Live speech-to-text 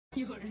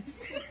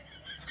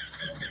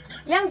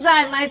靓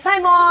仔买菜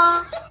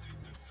吗？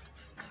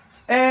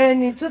哎，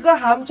你这个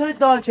韩菜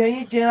多少钱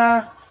一斤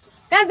啊？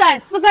靓仔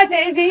4块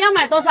钱一斤，要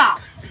买多少？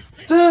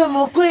这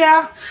么贵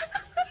啊？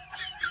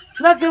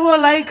那给我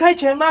来1块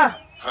钱嘛。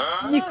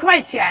1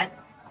块钱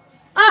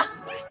啊！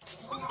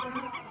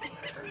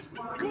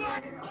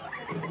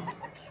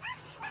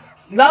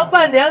老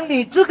板娘，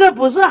你这个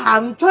不是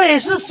韩菜，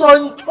是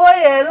酸菜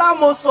耶，那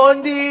么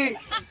酸的。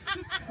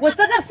我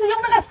这个是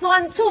用那个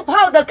酸醋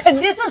泡的，肯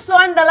定是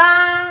酸的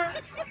啦。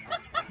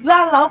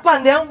那老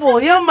板娘，我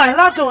要买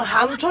那种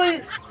韩菜，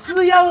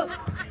是要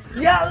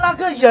那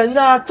个人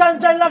啊站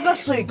在那个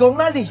水沟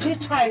那里去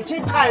采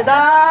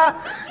的。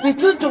你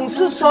这种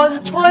是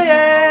酸菜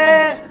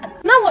耶。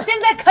那我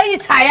现在可以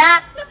采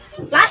呀，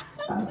来。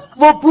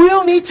我不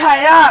用你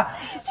采啊，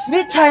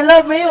你采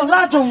了没有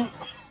那种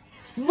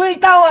味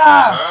道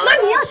啊？那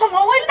你要什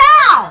么味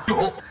道？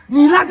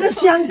你那个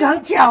香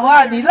港脚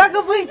啊，你那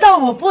个味道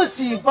我不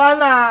喜欢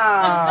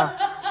啊。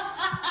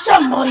什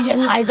么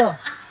人来的？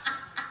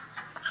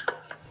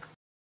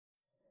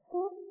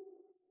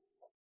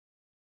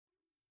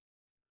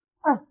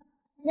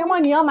要么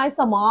你要买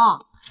什么？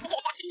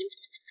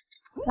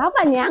老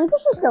板娘，这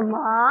是什么？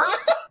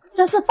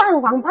这是蛋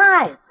黄派。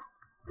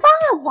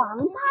蛋黄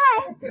派？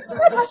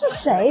那他是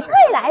谁派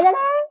来的嘞？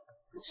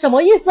什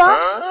么意思啊？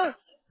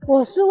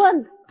我是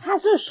问他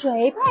是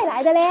谁派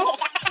来的嘞？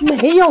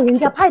没有人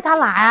家派他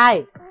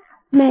来，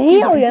没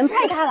有人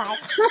派他来，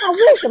那他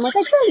为什么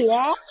在这里嘞？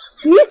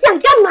你想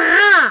干嘛？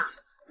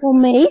我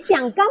没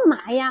想干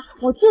嘛呀，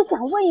我就想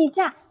问一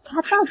下，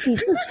他到底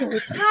是谁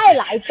派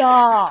来的？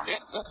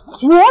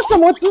我怎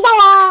么知道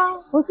啊？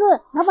不是，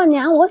老板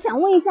娘，我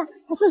想问一下，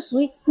他是属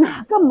于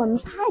哪个门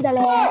派的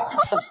嘞？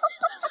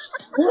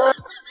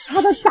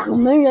他的掌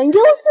门人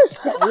又是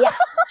谁呀？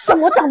什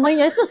么掌门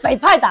人是谁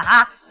派的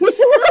啊？你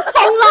是不是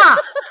疯了？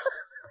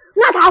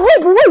那他会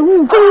不会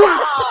武功啊？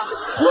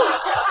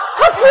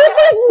他不会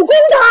武功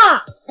的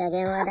啊！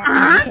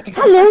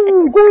他连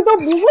武功都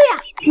不会啊！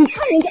你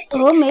看人家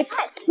峨眉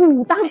派、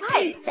武当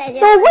派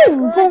都会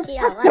武功，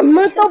他什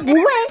么都不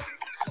会。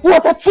我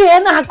的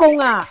天啊，公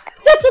啊，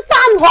这是蛋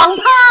黄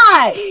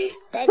派！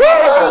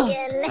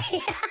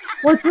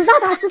我知道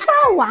他是蛋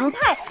黄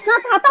派，那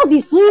他到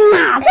底属于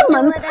哪个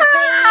门派？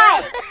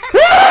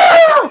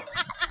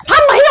他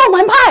没有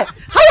门派，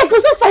他也不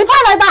是谁派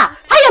来的，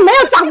他也没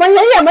有掌门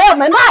人，也没有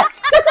门派，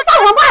这是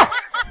蛋黄派。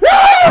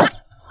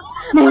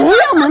没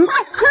有门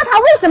派，那他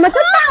为什么叫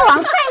蛋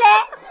黄派嘞？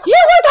因为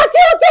他就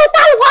叫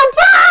蛋黄派。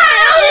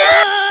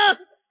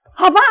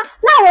好吧，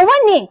那我问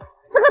你，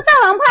这个蛋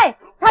黄派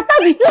他到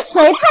底是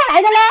谁派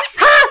来的嘞？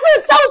他是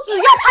周子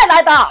佑派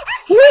来的，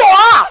我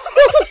就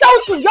是周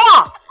子佑，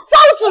周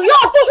子佑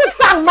就是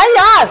掌门人。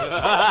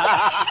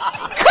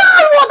看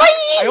我的一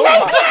眼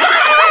睛！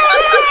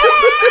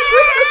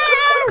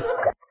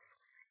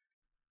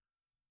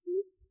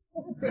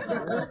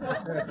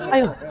哎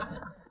呦，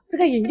这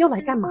个人又来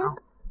干嘛？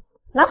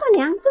老板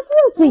娘，这是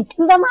用嘴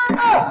吃的吗？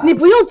你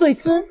不用嘴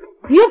吃，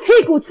你用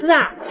屁股吃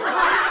啊！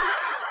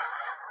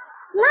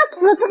那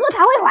吃了之后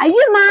她会怀孕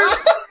吗？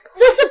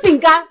这是饼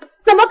干，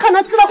怎么可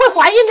能吃了会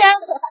怀孕呢？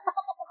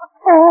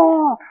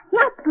哦，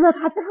那吃了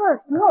它这个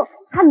时候，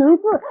它能是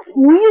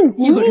不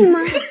孕吗？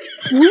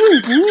不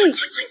孕。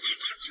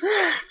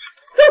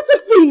这是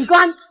饼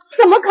干，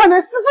怎么可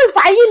能是会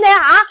怀孕呢？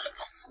啊！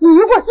你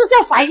如果是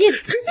要怀孕，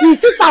你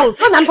去找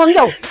个男朋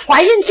友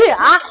怀孕去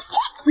啊！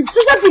你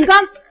吃这饼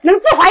干能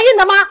是怀孕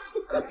的吗？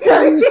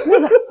真是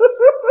的。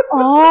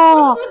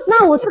哦，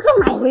那我这个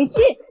买回去，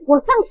我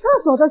上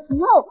厕所的时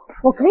候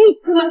我可以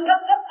吃吗？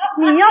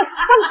你要上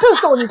厕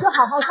所你就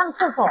好好上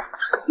厕所，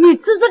你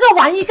吃这个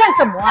玩意干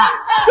什么啊？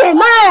姐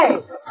妹，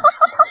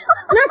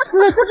那吃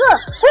了这个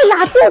会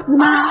拉肚子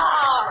吗？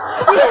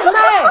姐妹，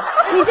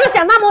你就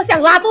想那么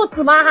想拉肚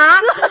子吗？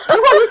哈，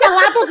如果你想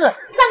拉肚子，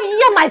上医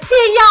院买泻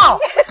药。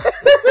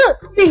这是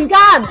饼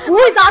干，不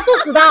会拉肚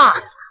子的。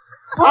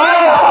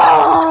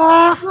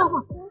哦。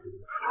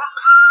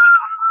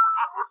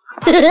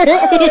哎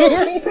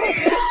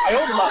呦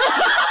我的妈！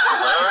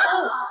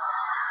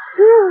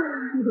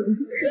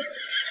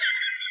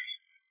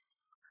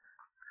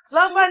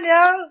老板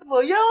娘，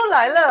我又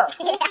来了。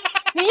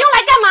你又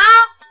来干嘛？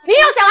你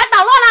又想来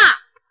捣乱啊？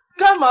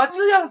干嘛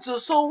这样子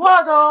说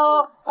话的？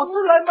我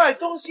是来买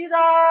东西的。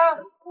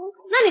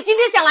那你今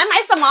天想来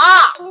买什么？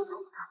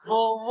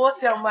我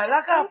想买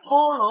那个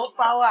菠萝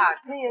包啊，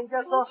听人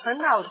家说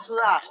很好吃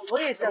啊，我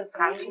也想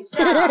尝一下。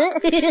在那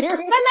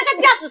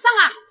个架子上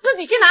啊，自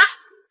己去拿。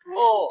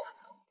哦。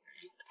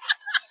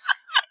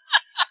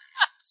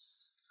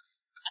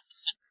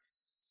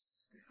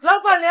老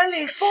板娘，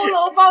你菠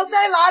萝包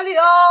在哪里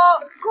哦？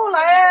过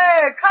来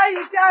哎，看一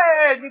下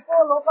哎，你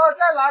菠萝包在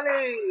哪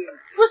里？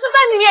不是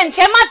在你眼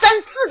前吗？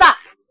真是的，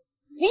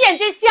你眼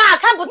睛瞎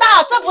看不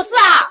到，这不是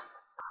啊？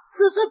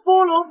这是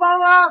菠萝包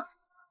吗？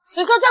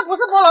谁说这不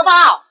是菠萝包？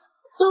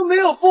都没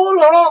有菠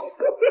萝。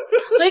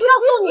谁告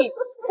诉你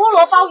菠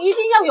萝包一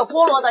定要有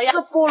菠萝的呀？是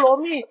菠萝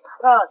蜜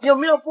啊，有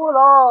没有菠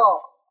萝？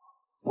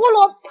菠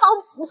萝包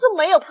不是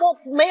没有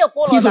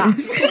菠萝的。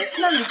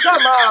那你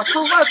干嘛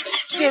说话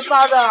结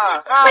巴的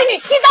啊？被你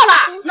气到了，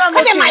那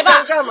快点买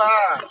吧。干嘛？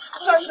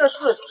真的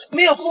是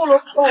没有菠萝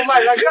包买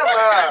来干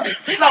嘛？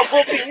老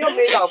婆饼又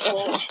没老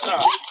婆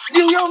啊，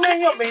牛肉面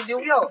又没牛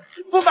肉，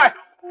不买。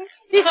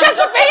你下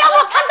次别让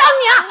我看到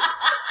你啊！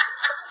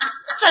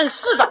真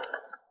是的。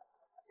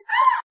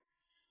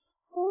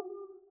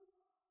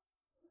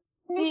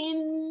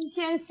今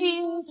天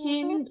心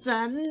情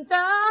真的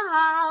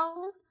好，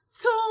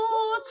处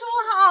处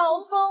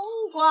好风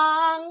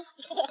光。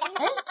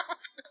哎，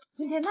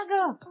今天那个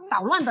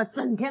捣乱的，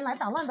整天来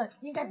捣乱的，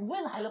应该不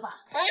会来了吧？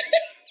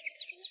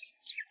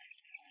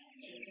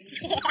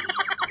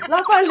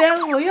老板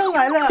娘，我又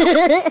来了。你今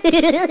天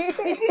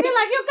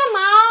来又干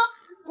嘛哦？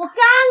我刚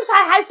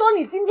才还说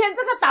你今天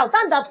这个捣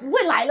蛋的不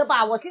会来了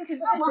吧？我心情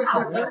这么好。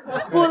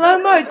我来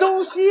买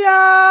东西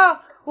啊，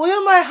我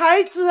要买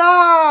孩子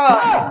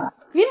啊。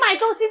你买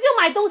东西就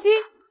买东西，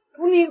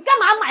你干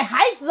嘛买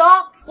孩子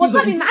哦？我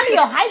这里哪里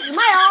有孩子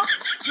卖哦？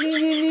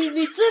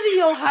你这里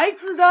有孩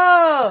子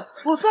的，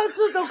我上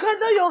次都看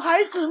到有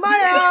孩子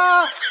卖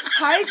啊，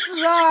孩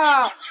子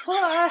啊，后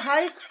来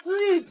孩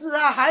子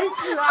啊，孩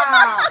子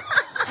啊，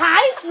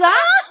孩子啊，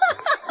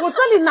我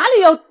这里哪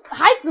里有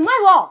孩子卖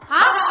哦？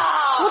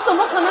啊，我怎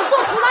么可能做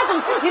出那种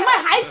事情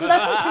卖孩子的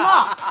事情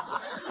哦？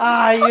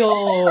哎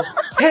呦，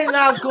天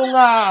阿公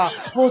啊，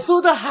我说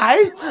的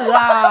孩子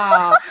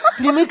啊，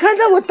你没看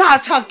到我打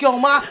叉脚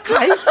吗？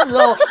孩子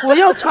哦，我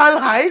要穿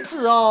孩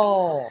子哦。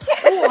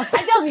我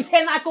才叫你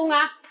天阿公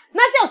啊，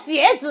那叫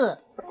鞋子，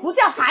不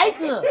叫孩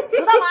子，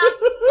知道吗？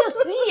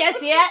是洗也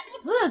鞋，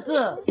日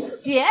子，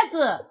鞋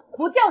子，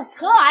不叫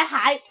和蔼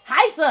孩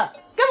子，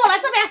跟我来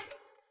这边。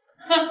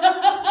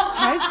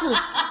孩子，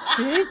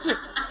鞋子，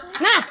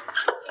那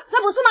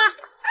这不是吗？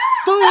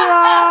对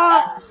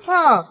啦，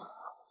啊，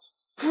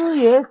师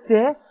爷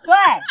鞋，对，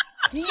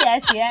洗也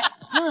鞋，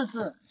日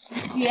子，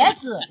鞋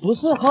子，不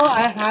是和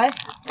蔼孩。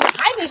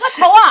还你个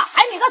头啊，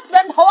还你个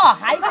神头啊，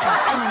孩子，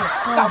还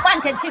你搞半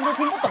天听都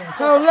听不懂。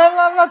好了，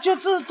那就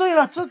这对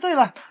了，这对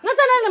了。那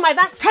在哪里买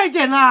单？快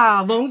点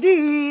啦，蒙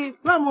弟，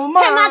那么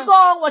慢。天阿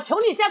公，我求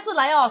你下次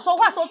来哦，说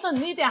话说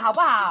真一点好不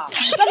好？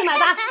这里买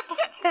单。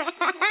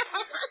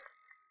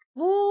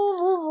呜呜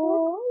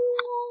呜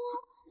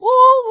呜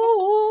呜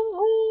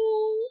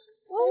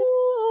呜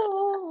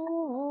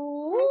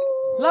呜！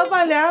老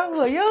板娘，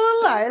我又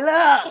来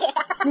了。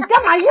你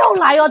干嘛又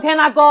来哦，天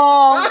阿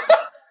公？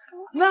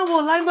那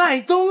我来买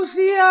东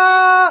西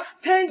啊！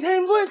天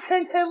天问，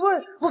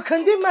我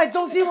肯定买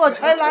东西我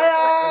才来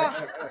啊！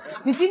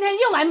你今天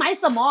又来买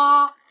什么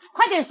啊？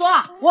快点说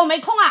啊！我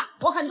没空啊，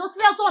我很多事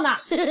要做呢。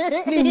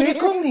你没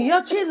空，你要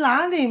去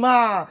哪里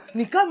嘛？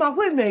你干嘛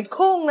会没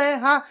空呢？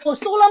哈！我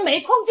说了没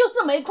空就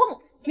是没空，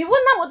你问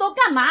那么多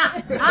干嘛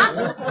啊？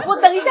我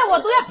等一下我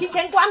都要提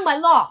前关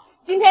门了，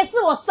今天是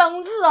我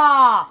生日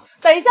哦。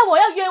等一下我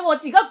要约我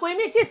几个闺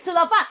蜜去吃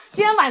了饭，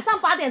今天晚上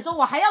8点钟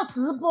我还要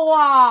直播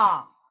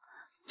啊。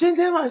今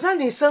天晚上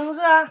你生日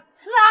啊？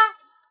是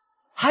啊。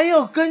还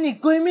有跟你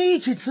闺蜜一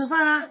起吃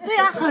饭啊？对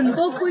啊，很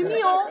多闺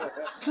蜜哦。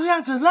这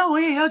样子，那我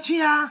也要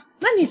去啊。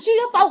那你去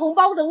要包红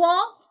包的哦。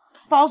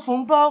包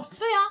红包？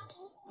对啊。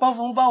包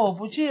红包我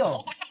不去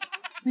哦。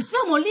你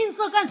这么吝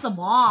啬干什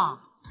么？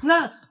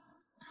那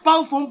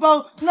包红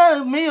包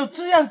那没有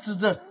这样子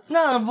的，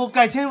那我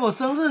改天我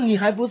生日，你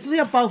还不是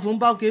要包红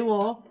包给我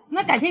哦？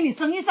那改天你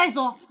生日再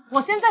说。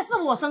我现在是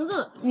我生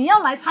日，你要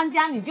来参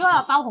加，你就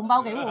要包红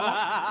包给我。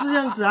这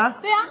样子啊？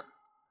对啊。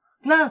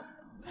那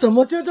什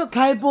么叫做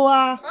开播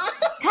啊？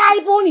开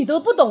播你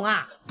都不懂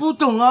啊？不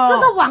懂哦。这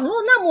个网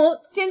络那么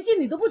先进，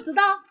你都不知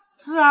道？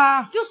是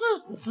啊。就是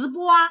直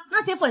播啊，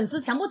那些粉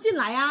丝全部进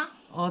来啊。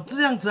哦，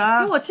这样子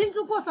啊。给我庆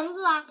祝过生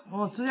日啊。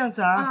哦，这样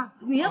子啊。啊，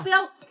你要不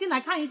要进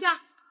来看一下？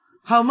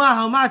好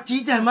嘛，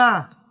几点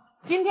嘛？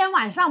今天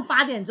晚上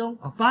8点钟。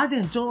哦，8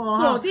点钟哦。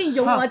锁定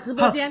游儿直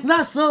播间。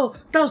到时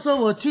候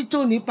我去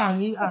做你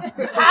榜一啊。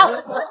好，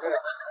说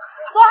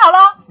好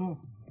了。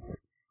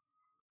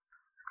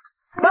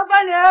老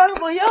板娘，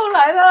我又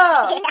来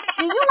了。你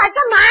又来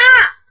干嘛？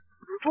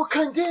我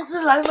肯定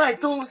是来买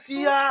东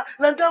西啊！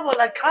难道我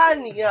来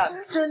看你啊？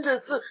真的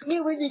是，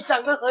因为你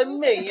长得很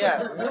美呀、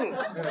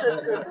真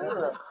的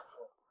是。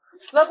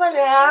老板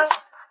娘，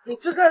你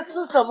这个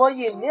是什么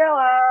饮料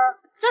啊？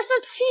这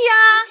是气啊。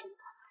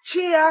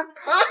气啊？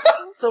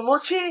什么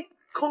气？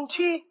空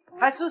气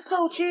还是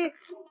受气？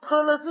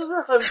喝了是不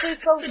是很会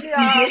受气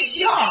啊？你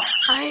别笑。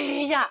哎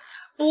呀，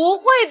不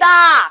会的，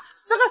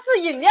这个是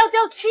饮料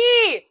叫气，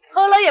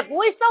喝了也不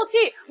会受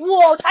气，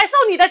我才受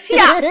你的气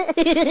啊！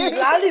你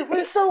哪里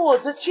会受我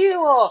的气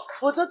哦？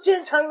我都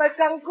经常来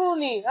光顾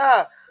你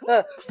啊，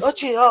而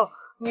且哦，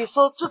你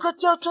说这个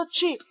叫做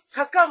气，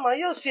它干嘛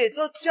又写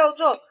作叫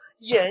做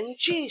元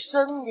气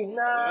森林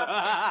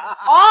啊？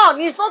哦，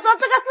你说这个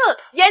是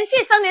元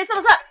气森林是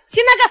不是？去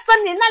那个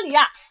森林那里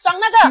啊，装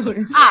那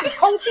个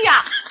空气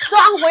啊，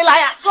装回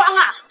来啊，装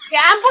啊，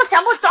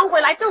全部装回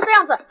来，就这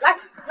样子，来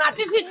拿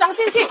进去装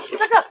进去，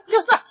这个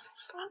就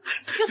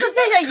是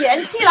这些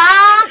元气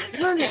啦。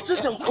那你这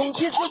种空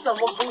气是什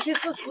么空气？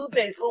是西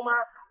北风吗？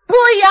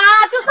对呀，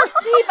就是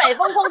西北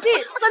风空气，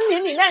森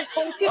林里面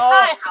空气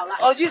太好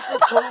了。意思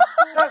从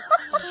那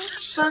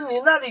森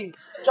林那里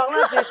装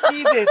那些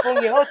西北风，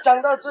然后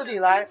装到这里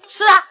来。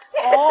是啊。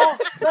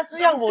那这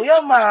样我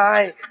要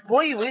买，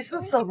我以为是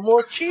什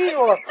么气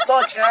哦，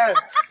多少钱？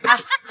啊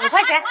，5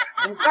块钱。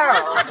5块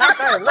啊，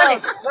那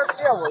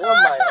这样我要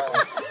买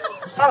了。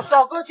好，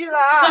扫过去了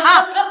啊。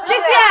好，谢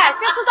谢，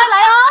下次再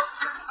来哦。